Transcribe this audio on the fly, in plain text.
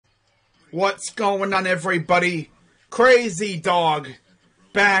What's going on, everybody? Crazy Dog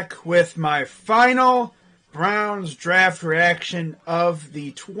back with my final Browns draft reaction of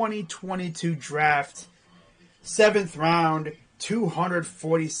the 2022 draft. 7th round,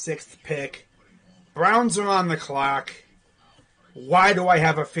 246th pick. Browns are on the clock. Why do I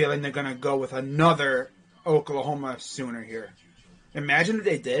have a feeling they're going to go with another Oklahoma Sooner here? Imagine if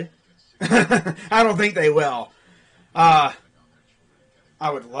they did. I don't think they will. I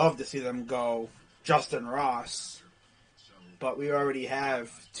would love to see them go Justin Ross, but we already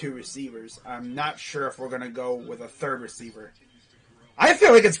have 2 receivers. I'm not sure if we're going to go with a 3rd receiver. I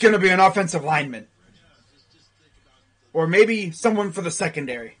feel like it's going to be an offensive lineman. Or maybe someone for the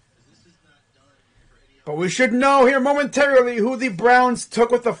secondary. But we should know here momentarily who the Browns took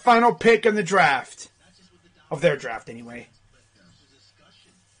with the final pick in the draft. Of their draft, anyway.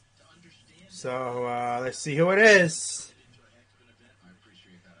 So, let's see who it is.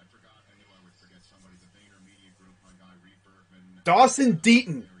 Dawson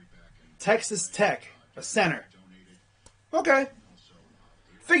Deaton, Texas Tech, a center. Okay.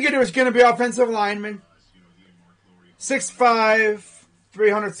 Figured it was going to be offensive lineman. 6'5",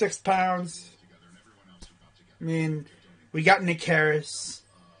 306 pounds. I mean, we got Nick Harris.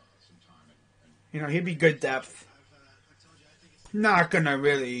 You know, he'd be good depth. Not going to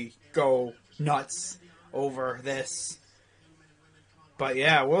really go nuts over this. But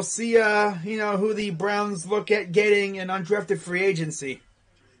yeah, we'll see, who the Browns look at getting in undrafted free agency.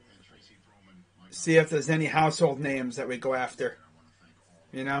 See if there's any household names that we go after.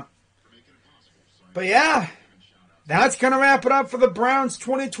 You know? But yeah, that's going to wrap it up for the Browns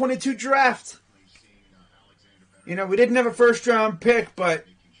 2022 draft. You know, we didn't have a first-round pick, but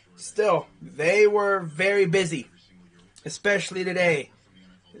still, they were very busy. Especially today.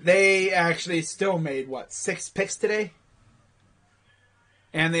 They actually still made, 6 picks today?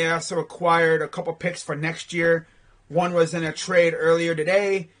 And they also acquired a couple picks for next year. One was in a trade earlier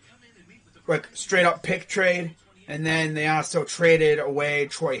today, like straight up pick trade. And then they also traded away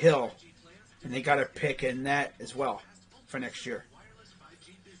Troy Hill. And they got a pick in that as well for next year.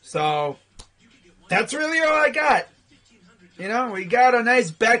 So, that's really all I got. You know, we got a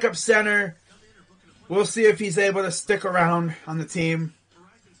nice backup center. We'll see if he's able to stick around on the team.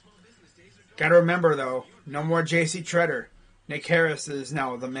 Got to remember, though, no more J.C. Treader. Nick Harris is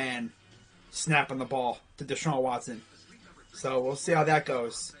now the man snapping the ball to Deshaun Watson. So we'll see how that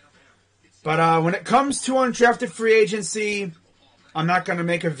goes. But when it comes to undrafted free agency, I'm not going to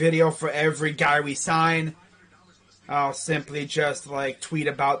make a video for every guy we sign. I'll simply just tweet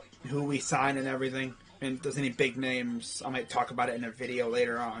about who we sign and everything. And if there's any big names, I might talk about it in a video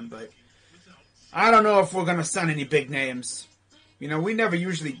later on. But I don't know if we're going to sign any big names. You know, we never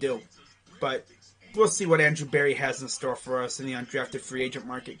usually do. But we'll see what Andrew Berry has in store for us in the undrafted free agent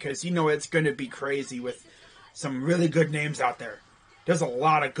market, because it's going to be crazy with some really good names out there. There's a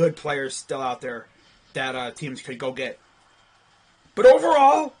lot of good players still out there that teams could go get. But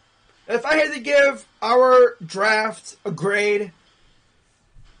overall, if I had to give our draft a grade,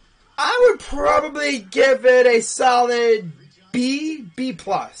 I would probably give it a solid B+.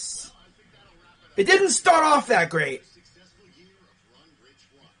 It didn't start off that great.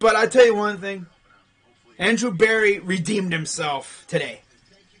 But I'll tell you one thing. Andrew Berry redeemed himself today.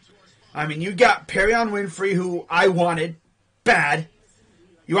 I mean, you got Perion Winfrey, who I wanted bad.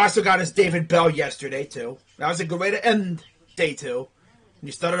 You also got us David Bell yesterday, too. That was a good way to end day 2.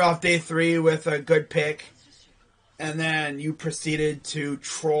 You started off day 3 with a good pick. And then you proceeded to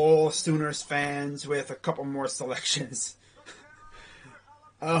troll Sooners fans with a couple more selections.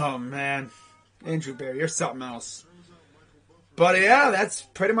 Oh, man. Andrew Berry, you're something else. But yeah, that's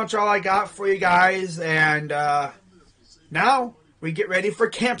pretty much all I got for you guys. And now we get ready for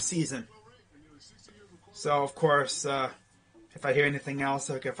camp season. So, of course, if I hear anything else,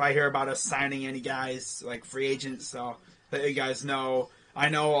 if I hear about us signing any guys, free agents, I'll let you guys know. I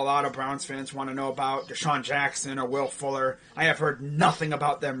know a lot of Browns fans want to know about Deshaun Jackson or Will Fuller. I have heard nothing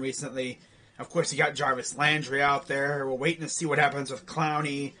about them recently. Of course, you got Jarvis Landry out there. We're waiting to see what happens with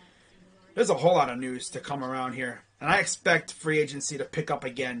Clowney. There's a whole lot of news to come around here. And I expect free agency to pick up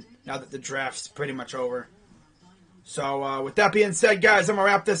again now that the draft's pretty much over. So with that being said, guys, I'm going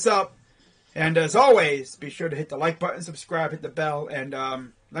to wrap this up. And as always, be sure to hit the like button, subscribe, hit the bell, and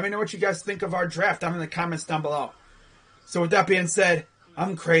let me know what you guys think of our draft down in the comments down below. So with that being said,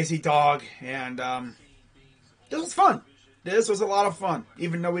 I'm Crazy Dog, and this was fun. This was a lot of fun,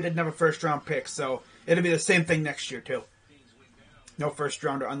 even though we didn't have a first-round pick. So it'll be the same thing next year, too. No first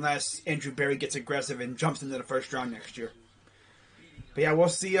rounder unless Andrew Berry gets aggressive and jumps into the first round next year. But yeah, we'll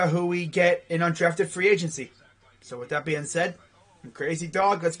see who we get in undrafted free agency. So with that being said, Crazy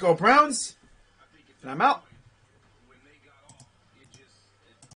Dog, let's go Browns. And I'm out.